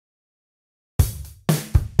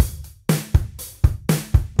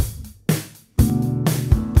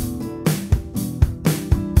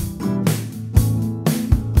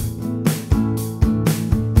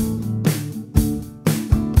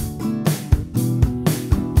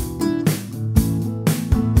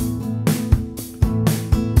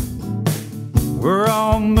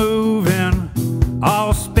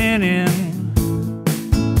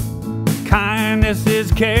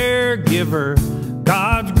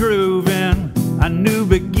a new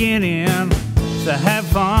beginning. So have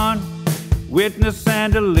fun, witness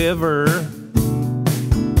and deliver.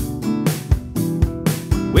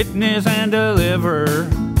 Witness and deliver.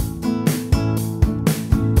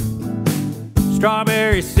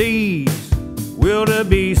 Strawberry seeds,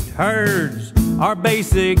 wildebeest herds, our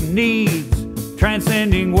basic needs,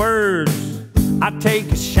 transcending words. I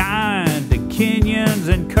take a shine to Kenyans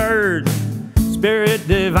and Kurds, spirit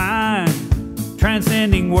divine,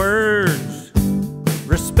 transcending words.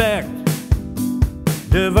 Respect,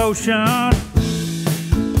 devotion,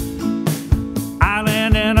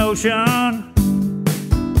 island and ocean,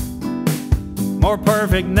 more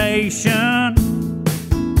perfect nation,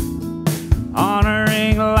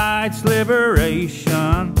 honoring light's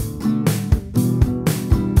liberation.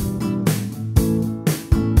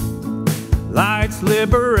 Light's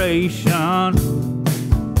liberation.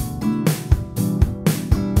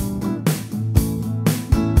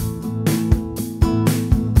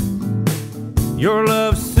 Your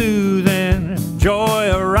love soothing,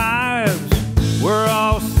 joy arrives. We're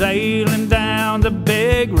all sailing down the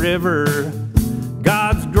big river.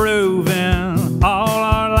 God's grooving all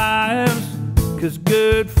our lives, 'cause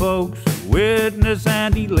good folks witness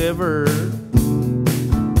and deliver.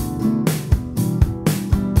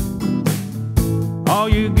 All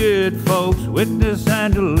you good folks witness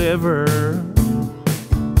and deliver.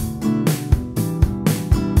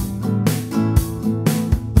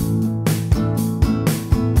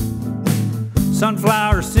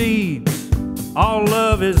 Sunflower seeds, all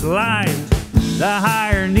love is light. The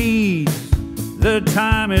higher needs, the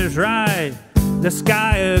time is right. The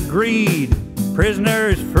sky agreed,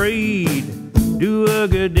 prisoners freed. Do a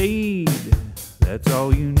good deed, that's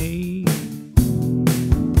all you need.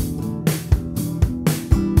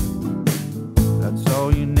 That's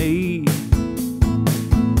all you need.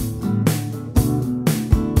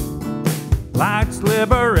 Light's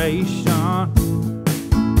liberation.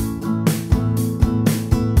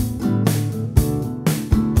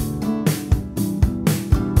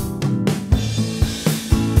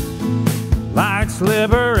 Light's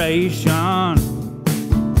liberation.